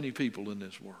there's so many people in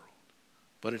this world.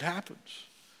 But it happens.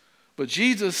 But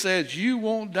Jesus says you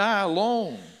won't die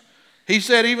alone. He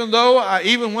said, even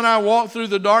when I walk through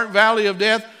the dark valley of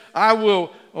death, I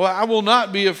will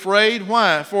not be afraid.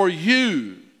 Why? For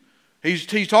you.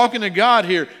 He's talking to God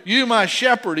here. You, my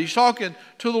shepherd. He's talking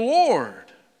to the Lord.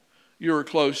 You're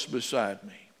close beside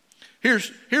me.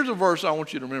 Here's a verse I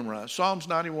want you to memorize. Psalms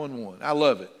 91:1. I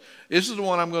love it. This is the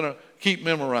one I'm going to keep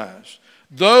memorized.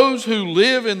 Those who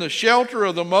live in the shelter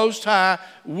of the Most High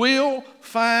will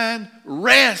find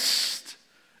rest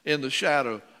in the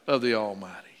shadow of the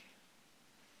Almighty.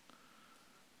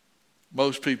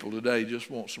 Most people today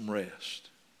just want some rest.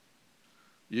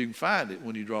 You can find it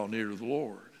when you draw near to the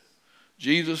Lord.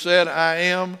 Jesus said, I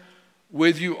am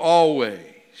with you always,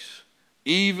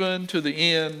 even to the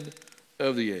end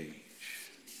of the age.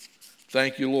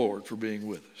 Thank you, Lord, for being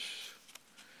with us.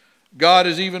 God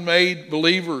has even made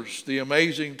believers the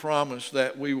amazing promise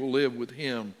that we will live with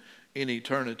Him in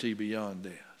eternity beyond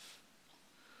death.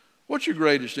 What's your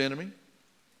greatest enemy?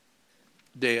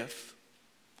 Death.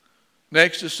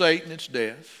 Next to Satan, it's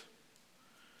death.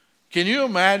 Can you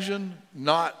imagine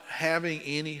not having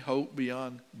any hope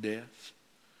beyond death?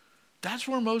 That's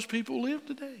where most people live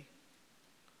today.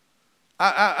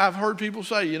 I've heard people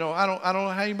say, I don't know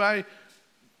how anybody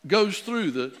goes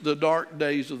through the dark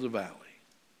days of the valley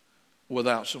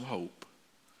without some hope.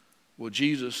 Well,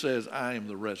 Jesus says, I am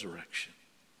the resurrection.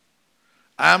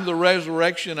 I'm the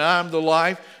resurrection. I'm the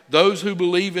life. Those who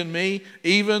believe in me,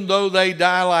 even though they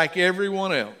die like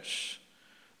everyone else,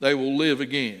 they will live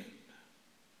again.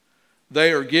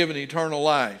 They are given eternal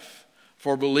life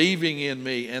for believing in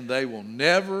me, and they will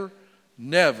never,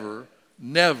 never,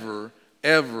 never,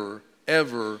 ever,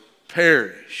 ever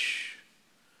perish.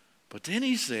 But then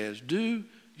he says, do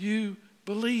you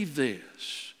believe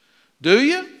this? Do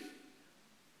you?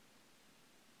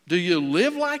 Do you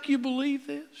live like you believe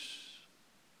this?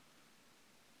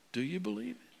 Do you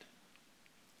believe it?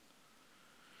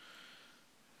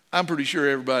 I'm pretty sure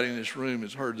everybody in this room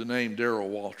has heard the name Darrell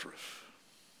Waltrip.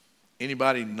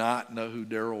 Anybody not know who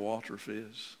Darrell Waltrip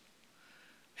is?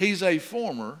 He's a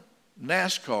former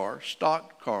NASCAR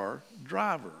stock car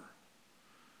driver.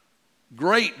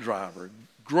 Great driver,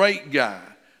 great guy.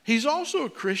 He's also a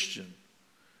Christian,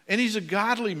 and he's a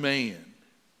godly man.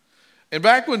 And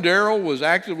back when Darrell was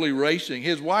actively racing,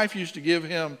 his wife used to give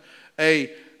him a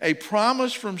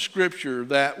promise from Scripture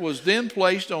that was then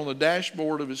placed on the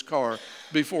dashboard of his car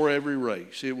before every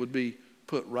race. It would be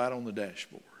put right on the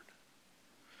dashboard.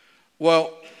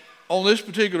 Well, on this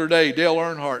particular day, Dale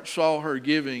Earnhardt saw her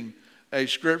giving a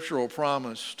scriptural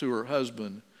promise to her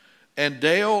husband, and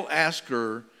Dale asked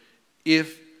her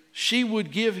if she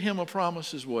would give him a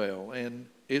promise as well, and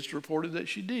it's reported that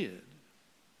she did.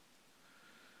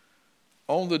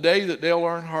 On the day that Dale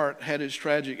Earnhardt had his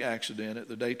tragic accident at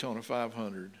the Daytona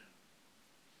 500,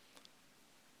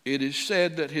 it is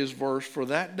said that his verse for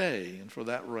that day and for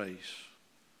that race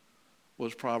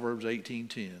was Proverbs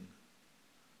 18:10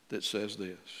 that says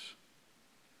this: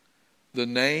 the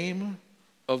name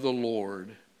of the Lord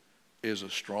is a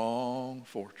strong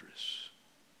fortress.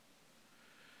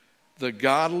 The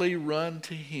godly run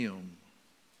to him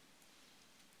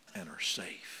and are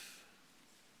safe.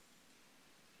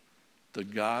 The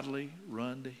godly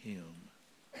run to him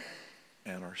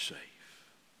and are safe.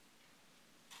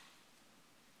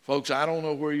 Folks, I don't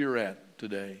know where you're at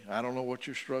today. I don't know what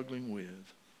you're struggling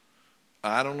with.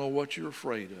 I don't know what you're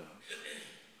afraid of.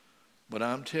 But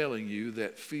I'm telling you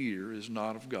that fear is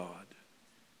not of God.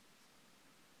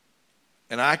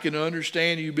 And I can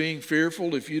understand you being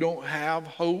fearful if you don't have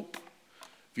hope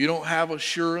if you don't have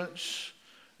assurance,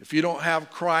 if you don't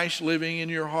have Christ living in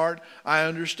your heart, I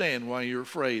understand why you're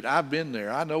afraid. I've been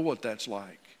there. I know what that's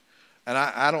like. And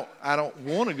I don't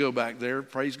want to go back there.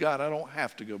 Praise God, I don't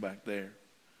have to go back there.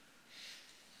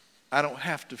 I don't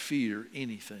have to fear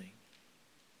anything.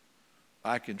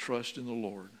 I can trust in the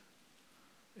Lord,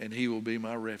 and He will be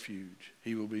my refuge.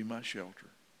 He will be my shelter,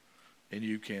 and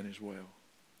you can as well.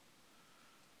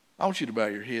 I want you to bow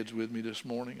your heads with me this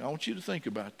morning. I want you to think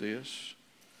about this.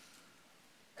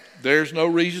 There's no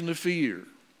reason to fear.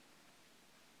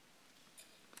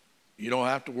 You don't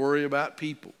have to worry about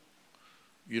people.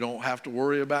 You don't have to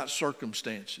worry about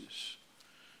circumstances.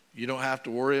 You don't have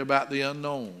to worry about the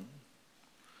unknown.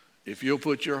 If you'll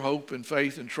put your hope and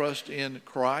faith and trust in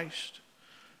Christ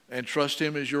and trust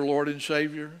Him as your Lord and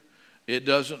Savior, it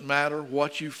doesn't matter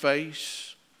what you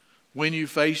face, when you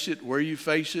face it, where you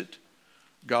face it,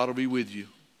 God will be with you.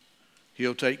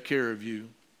 He'll take care of you.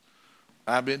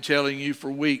 I've been telling you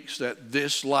for weeks that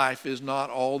this life is not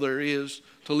all there is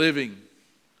to living.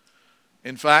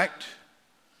 In fact,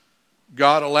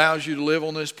 God allows you to live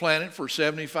on this planet for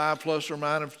 75 plus or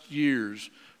minus years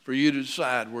for you to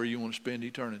decide where you want to spend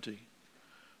eternity.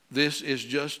 This is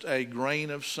just a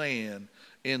grain of sand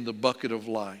in the bucket of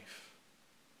life.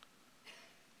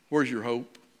 Where's your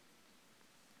hope?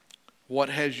 What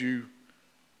has you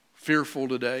fearful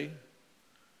today?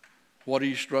 What are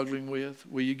you struggling with?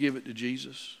 Will you give it to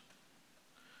Jesus?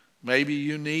 Maybe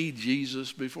you need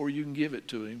Jesus before you can give it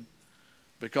to Him,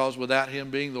 because without Him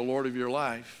being the Lord of your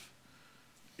life,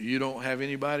 you don't have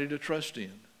anybody to trust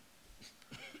in.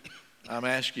 I'm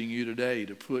asking you today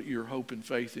to put your hope and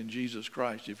faith in Jesus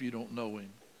Christ if you don't know Him.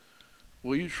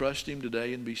 Will you trust Him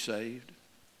today and be saved?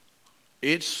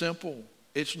 It's simple.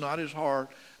 It's not as hard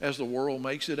as the world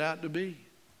makes it out to be.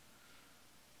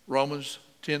 Romans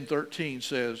 10:13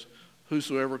 says,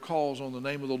 whosoever calls on the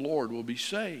name of the Lord will be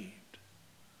saved.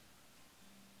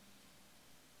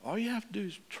 All you have to do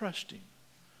is trust Him.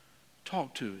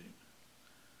 Talk to Him.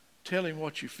 Tell Him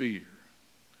what you fear.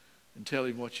 And tell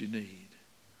Him what you need.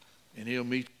 And He'll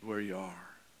meet you where you are.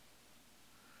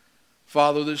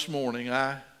 Father, this morning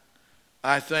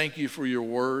I thank you for your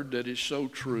word that is so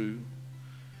true.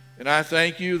 And I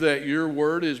thank you that your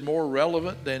word is more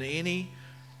relevant than any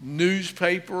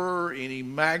newspaper, any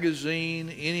magazine,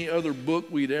 any other book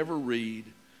we'd ever read.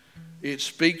 It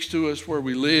speaks to us where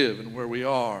we live and where we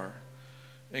are.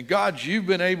 And God, you've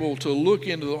been able to look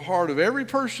into the heart of every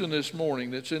person this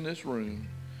morning that's in this room.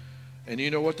 And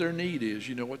you know what their need is.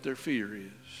 You know what their fear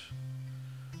is.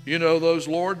 You know those,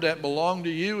 Lord, that belong to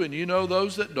you, and you know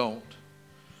those that don't.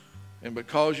 And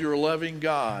because you're a loving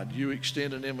God, you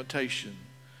extend an invitation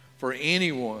for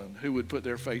anyone who would put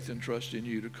their faith and trust in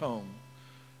you to come.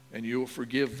 And you'll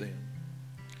forgive them.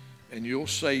 And you'll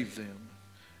save them.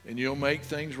 And you'll make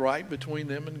things right between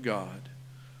them and God.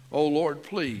 Oh, Lord,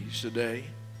 please today,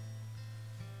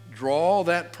 draw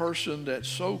that person that's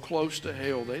so close to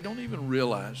hell, they don't even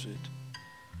realize it.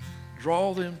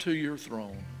 Draw them to your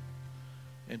throne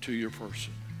and to your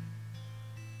person.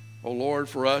 Oh, Lord,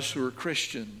 for us who are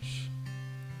Christians,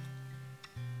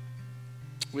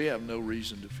 we have no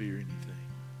reason to fear anything.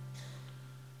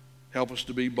 Help us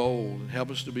to be bold and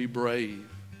help us to be brave.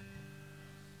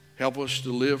 Help us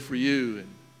to live for you and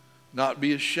not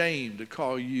be ashamed to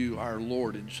call you our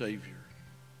Lord and Savior.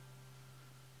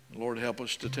 Lord, help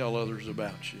us to tell others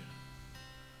about you.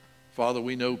 Father,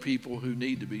 we know people who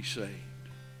need to be saved.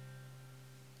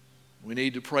 We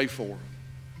need to pray for them.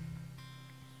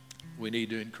 We need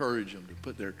to encourage them to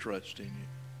put their trust in you.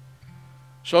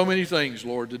 So many things,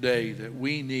 Lord, today that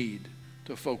we need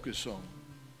to focus on.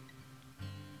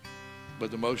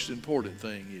 But the most important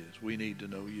thing is we need to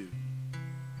know you.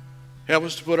 Help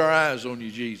us to put our eyes on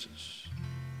you, Jesus.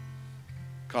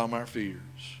 Calm our fears.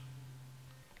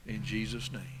 In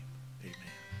Jesus' name, amen.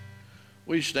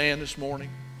 Will you stand this morning?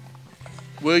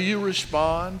 Will you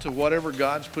respond to whatever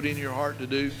God's put in your heart to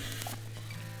do?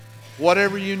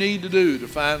 Whatever you need to do to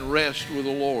find rest with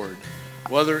the Lord,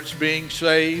 whether it's being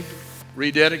saved,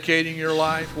 rededicating your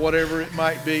life, whatever it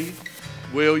might be,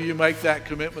 will you make that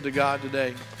commitment to God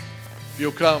today? If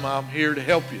you'll come, I'm here to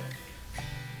help you.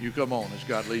 You come on as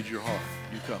God leads your heart.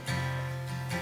 You come.